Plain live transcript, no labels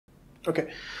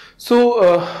Okay,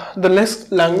 so the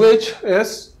next language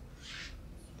is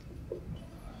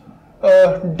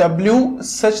W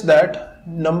such that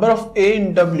number of A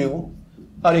in W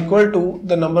are equal to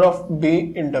the number of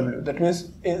B in W. That means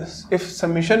if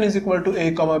summation is equal to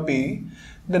A comma B,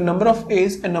 the number of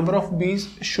A's and number of B's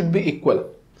should be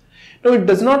equal. Now it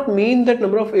does not mean that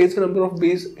number of A's and number of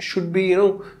B's should be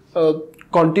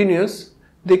continuous.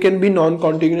 They can be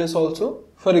non-continuous also.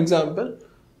 For example,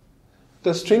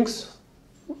 the strings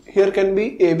here can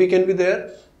be AB can be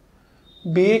there,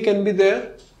 BA can be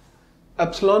there,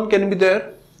 epsilon can be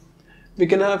there. We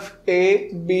can have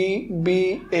A, B,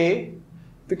 B, A.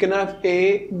 We can have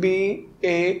A, B,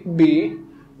 A, B.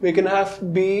 We can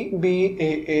have B, B,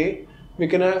 A, A. We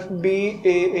can have B,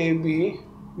 A, A, B.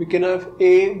 We can have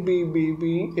A, B, B,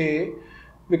 B, A.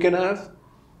 We can have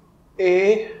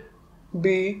A,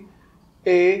 B,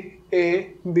 A,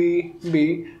 A, B,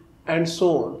 B, and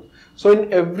so on. So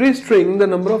in every string, the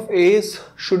number of A's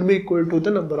should be equal to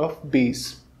the number of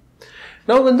B's.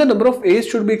 Now when the number of A's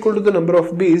should be equal to the number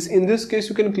of B's, in this case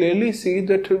you can clearly see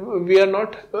that we are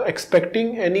not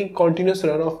expecting any continuous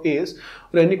run of A's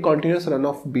or any continuous run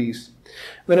of B's.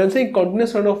 When I'm saying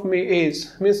continuous run of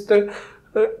A's, means the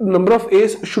number of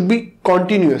A's should be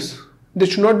continuous. There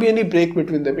should not be any break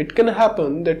between them. It can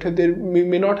happen that we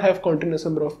may not have continuous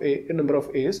number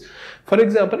of A's. For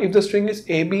example, if the string is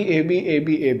AB, AB,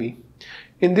 AB, AB,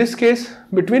 in this case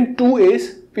between two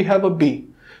A's we have a B.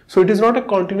 So it is not a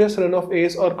continuous run of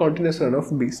A's or continuous run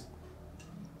of B's.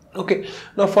 Okay.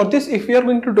 Now for this, if we are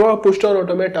going to draw a push down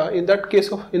automata, in that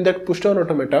case in that push down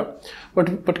automata,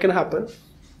 what can happen?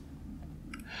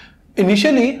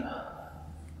 Initially,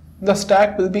 the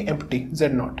stack will be empty,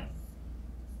 Z0.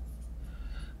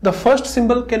 The first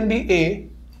symbol can be A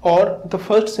or the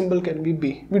first symbol can be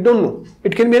B. We don't know.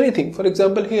 It can be anything. For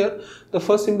example, here the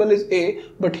first symbol is A,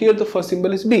 but here the first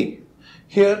symbol is B.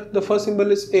 Here the first symbol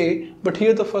is A, but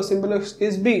here the first symbol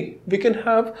is B. We can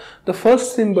have the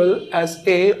first symbol as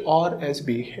A or as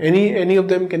B. Any of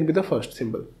them can be the first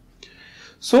symbol.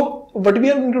 So what we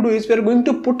are going to do is we are going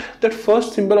to put that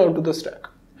first symbol onto the stack.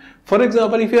 For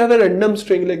example, if you have a random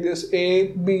string like this, A,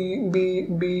 B, B,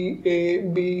 B, A,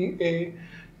 B,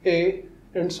 A,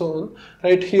 and so on,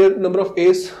 right? Here number of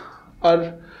A's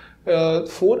are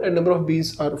 4 and number of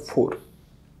B's are 4.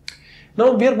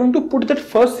 Now we are going to put that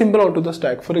first symbol onto the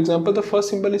stack. For example, the first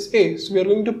symbol is A, so we are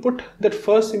going to put that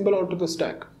first symbol onto the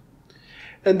stack.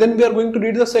 And then we are going to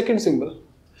read the second symbol.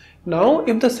 Now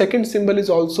if the second symbol is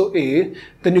also A,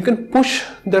 then you can push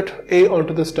that A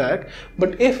onto the stack.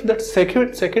 But if that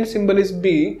second symbol is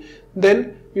B,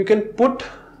 then you can put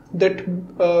that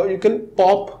you can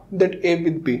pop that A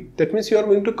with B. That means you are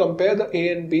going to compare the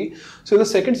A and B. So the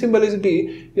second symbol is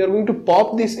B, you are going to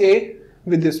pop this A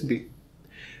with this B.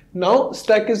 Now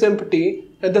stack is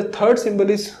empty and the third symbol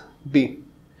is B.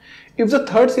 If the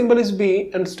third symbol is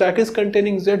B and stack is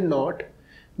containing Z0,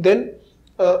 then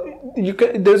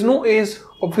there's no A's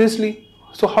obviously.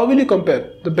 So how will you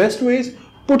compare? The best way is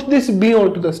put this B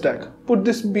onto the stack. Put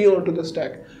this B onto the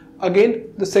stack.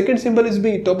 Again, the second symbol is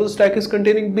B, double stack is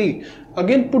containing B.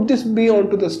 Again, put this B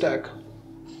onto the stack.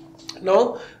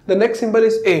 Now the next symbol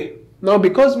is A. Now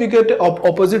because we get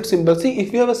opposite symbol, see,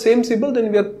 if we have a same symbol,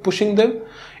 then we are pushing them.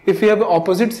 If we have an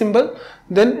opposite symbol,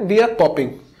 then we are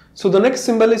popping. So the next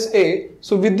symbol is A.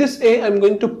 So with this A, I'm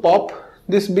going to pop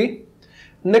this B.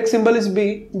 Next symbol is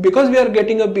B. Because we are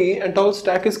getting a B and all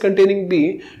stack is containing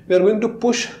B, we are going to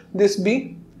push this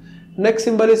B. Next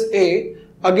symbol is A.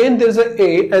 Again there's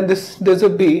a and there's a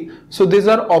B. So these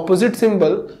are opposite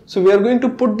symbol. So we are going to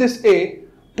put this A,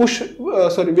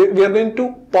 we are going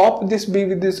to pop this B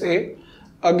with this A.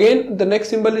 Again the next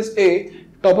symbol is A.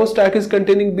 Top of stack is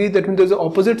containing B, that means there's an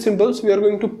opposite symbol, so we are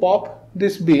going to pop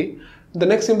this B. The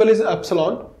next symbol is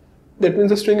epsilon, that means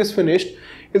the string is finished.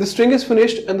 If the string is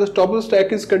finished and the top of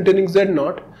stack is containing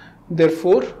Z0,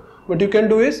 therefore what you can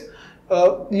do is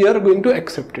you are going to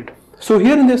accept it. So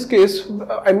here in this case,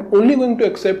 I'm only going to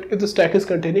accept if the stack is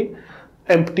containing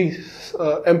empty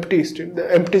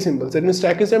symbols. That means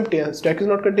stack is empty and stack is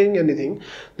not containing anything.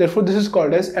 Therefore this is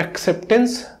called as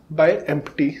acceptance by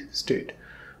empty state.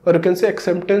 Or you can say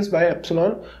acceptance by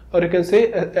epsilon, or you can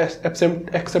say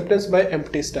acceptance by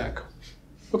empty stack.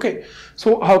 Okay,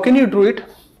 so how can you do it?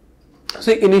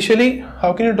 So initially,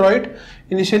 how can you draw it?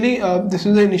 Initially, this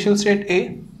is the initial state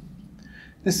A.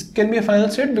 This can be a final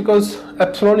state because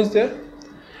epsilon is there.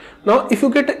 Now if you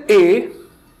get a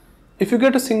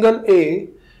single A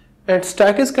and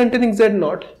stack is containing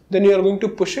Z0, then you are going to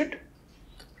push it,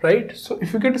 right? So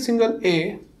if you get a single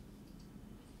A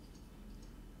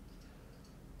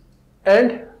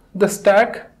and the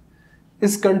stack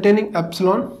is containing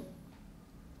epsilon,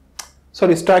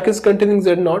 sorry, stack is containing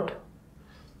Z naught,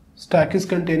 stack is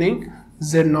containing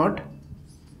Z naught,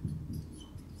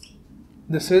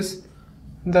 this is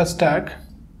the stack,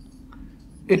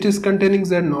 it is containing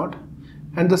Z naught,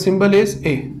 and the symbol is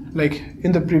A, like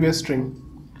in the previous string,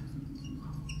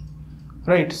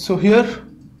 right? So here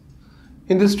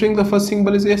in this string the first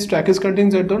symbol is A, stack is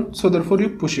containing Z naught, so therefore you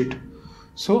push it.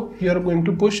 So you are going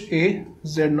to push A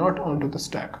Z naught onto the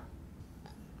stack.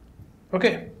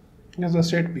 Okay, this is the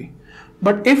state B.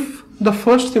 But if the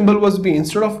first symbol was B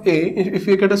instead of A, if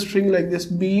you get a string like this,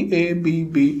 B A B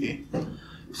B A,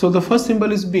 so the first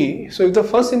symbol is B. So if the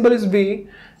first symbol is B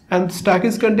and stack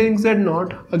is containing Z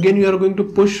naught, again you are going to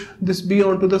push this B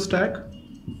onto the stack.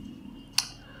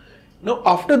 Now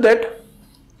after that,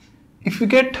 if you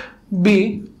get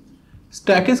B,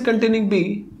 stack is containing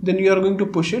B, then you are going to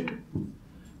push it.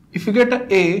 If you get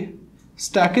A,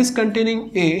 stack is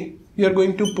containing A, you are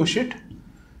going to push it.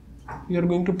 You are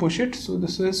going to push it. So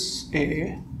this is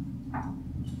A.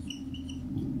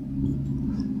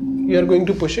 You are going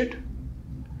to push it.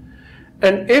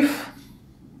 And if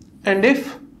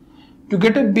you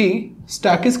get a B,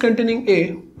 stack is containing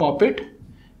A, pop it.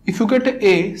 If you get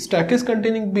A, stack is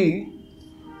containing B,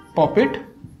 pop it.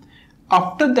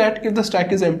 After that, if the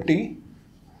stack is empty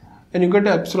and you get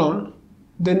an epsilon,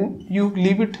 then you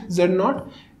leave it Z naught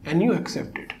and you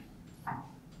accept it.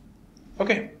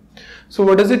 Okay. So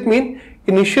what does it mean?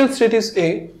 Initial state is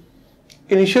A.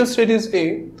 Initial state is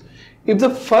A. If the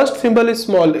first symbol is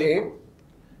small a,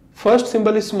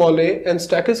 and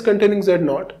stack is containing Z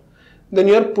naught, then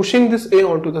you are pushing this A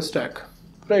onto the stack,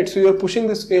 right? So you are pushing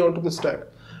this A onto the stack.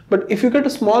 But if you get a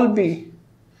small b,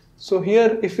 so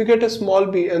here if you get a small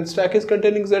b and stack is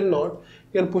containing Z naught,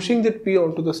 you are pushing that B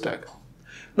onto the stack.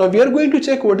 Now we are going to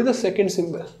check what is the second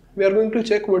symbol. We are going to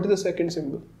check what is the second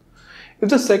symbol. If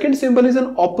the second symbol is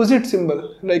an opposite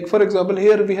symbol, like for example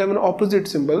here we have an opposite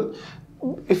symbol.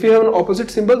 If we have an opposite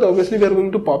symbol, obviously we are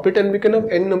going to pop it, and we can have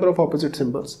n number of opposite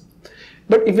symbols.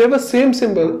 But if we have a same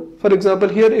symbol, for example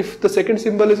here if the second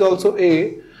symbol is also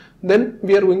A, then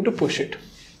we are going to push it.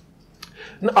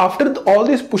 Now after all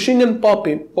this pushing and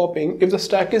popping, if the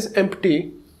stack is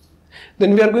empty,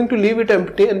 then we are going to leave it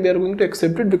empty and we are going to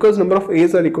accept it, because number of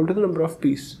A's are equal to the number of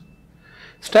B's.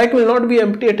 Stack will not be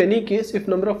empty at any case if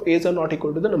number of A's are not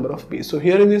equal to the number of B's. So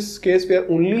here in this case we are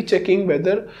only checking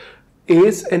whether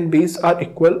A's and B's are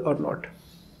equal or not.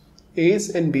 A's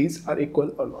and B's are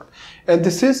equal or not. And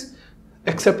this is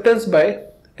acceptance by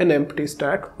an empty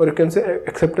stack, or you can say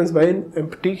acceptance by an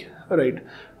empty, right?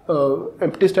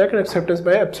 Empty stack and acceptance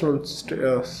by epsilon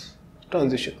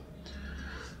transition.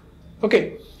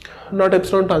 Okay. Not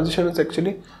epsilon transition is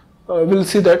actually, we'll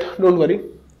see that, don't worry.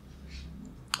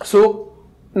 So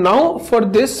now for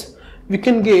this we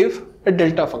can give a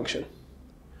delta function.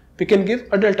 We can give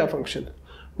a delta function.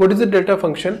 What is the delta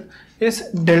function? Is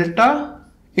delta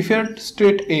if you are at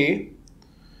state A,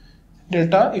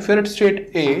 delta if you are at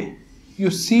state A, you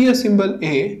see a symbol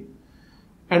A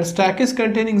and stack is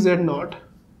containing Z naught,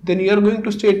 then you are going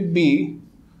to state B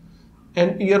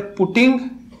and you are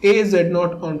putting A Z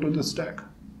naught onto the stack.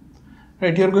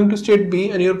 Right, you are going to state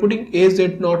B and you are putting A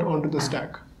Z naught onto the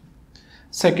stack.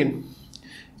 Second,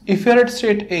 if you are at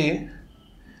state A,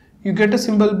 you get a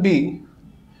symbol B,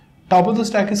 top of the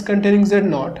stack is containing Z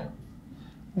naught,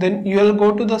 then you will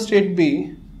go to the state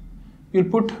B, you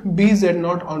will put B Z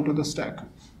naught onto the stack.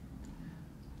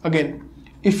 Again,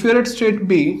 if you are at state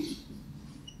B,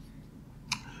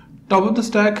 top of the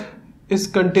stack is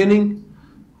containing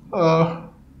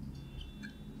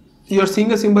you are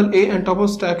seeing a symbol A and top of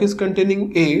stack is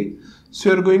containing A, so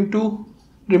you are going to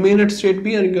remain at state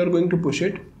B and you are going to push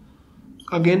it.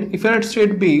 Again, if you are at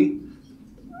state B,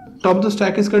 top of the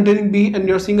stack is containing B and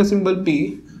you are seeing a symbol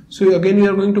B, so again you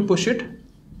are going to push it.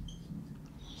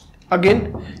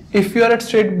 Again, if you are at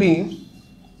state B,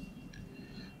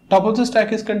 top of the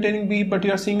stack is containing B but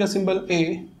you are seeing a symbol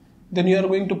A, then you are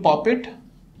going to pop it.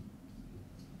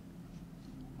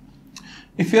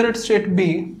 If you are at state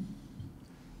B,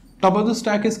 top of the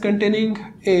stack is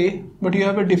containing A but you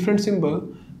have a different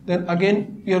symbol, then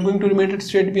again you are going to remain at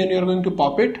state B and you are going to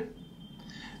pop it.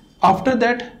 After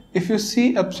that, if you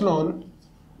see epsilon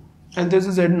and there is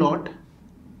a Z naught,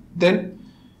 then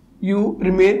you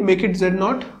make it Z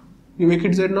naught, you make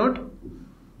it Z naught,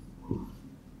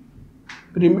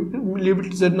 leave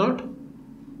it Z naught,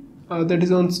 that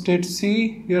is on state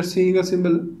C, you are seeing a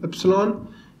symbol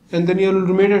epsilon, and then you will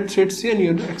remain at state C and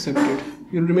you will accept it.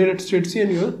 You will remain at state C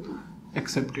and you will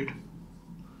accept it.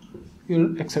 You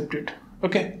will accept it.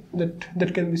 Okay,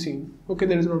 that can be seen. Okay,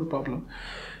 there is no problem.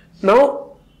 Now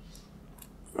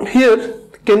here,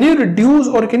 can you reduce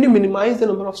or can you minimize the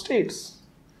number of states?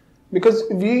 because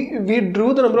we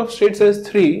drew the number of states as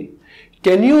 3.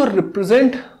 Can you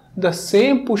represent the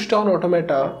same push down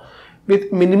automata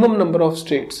with minimum number of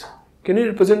states? Can you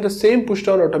represent the same push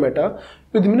down automata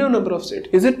with minimum number of states?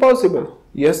 Is it possible?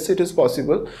 Yes, it is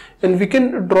possible, and we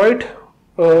can draw it.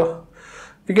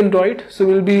 So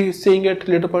we'll be seeing at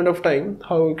later point of time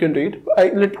how you can do it.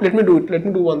 Let me do it. Let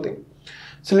me do one thing.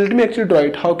 So let me actually draw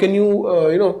it. How can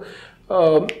you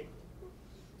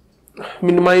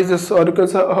minimize this, or you can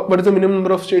say what is the minimum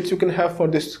number of states you can have for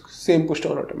this same push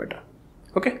down automata?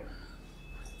 Okay.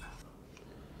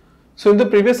 So in the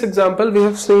previous example, we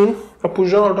have seen a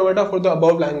push down automata for the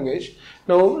above language.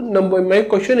 Now, my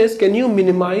question is, can you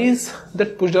minimize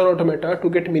that push down automata to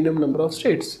get minimum number of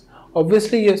states?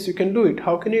 Obviously, yes, you can do it.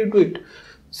 How can you do it?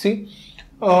 See,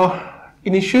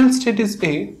 initial state is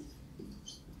A.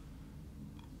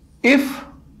 If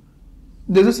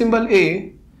there is a symbol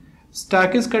A,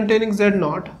 stack is containing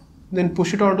Z0, then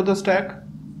push it onto the stack.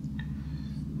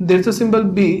 There is a symbol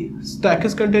B, stack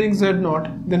is containing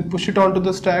Z0, then push it onto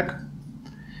the stack.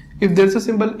 If there is a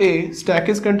symbol A, stack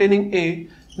is containing A,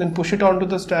 then push it onto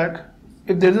the stack.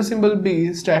 If there is a symbol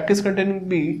B, stack is containing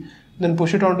B, then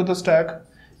push it onto the stack.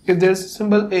 If there is a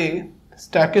symbol A,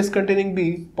 stack is containing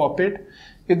B, pop it.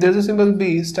 If there is a symbol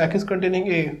B, stack is containing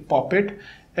A, pop it.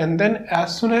 And then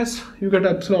as soon as you get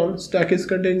epsilon, stack is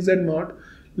containing Z0,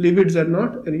 leave it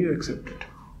Z0 and you accept it.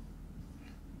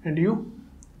 And you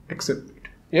accept it.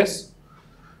 Yes?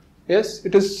 Yes,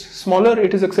 it is smaller,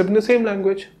 it is accepting the same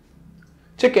language.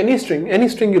 Check any string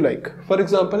you like. For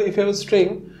example, if you have a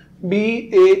string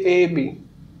BAAB,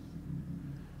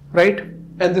 right?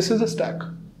 And this is a stack.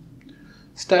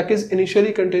 Stack is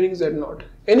initially containing Z0.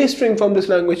 Any string from this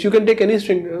language, you can take any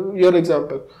string, your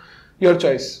example, your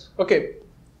choice. Okay.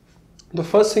 The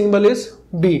first symbol is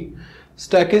B.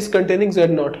 Stack is containing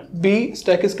Z0. B,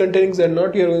 stack is containing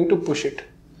Z0, you are going to push it.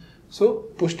 So,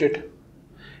 pushed it.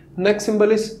 Next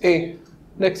symbol is A.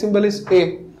 Next symbol is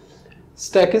A.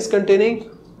 Stack is containing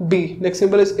B. Next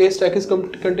symbol is A. Stack is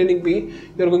containing B.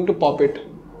 You are going to pop it.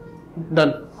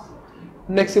 Done.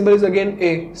 Next symbol is again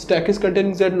A. Stack is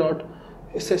containing Z0.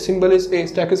 Symbol is A.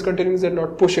 Stack is containing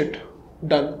Z0. Push it.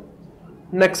 Done.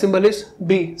 Next symbol is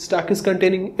B. Stack is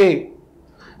containing A.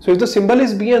 So if the symbol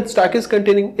is B and stack is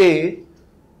containing A,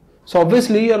 so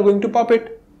obviously you are going to pop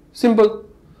it. Simple.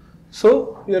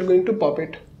 So you are going to pop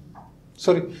it.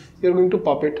 Sorry, you are going to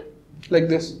pop it like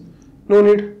this. No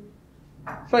need.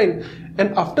 Fine.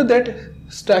 And after that,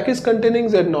 stack is containing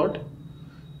Z0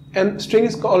 and string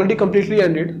is already completely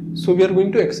ended. So we are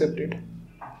going to accept it.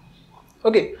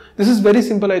 Okay, this is very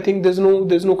simple. I think there's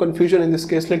no confusion in this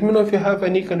case. Let me know if you have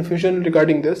any confusion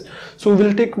regarding this. So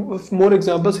we'll take more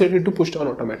examples related to push down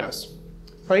automatas.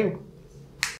 Fine.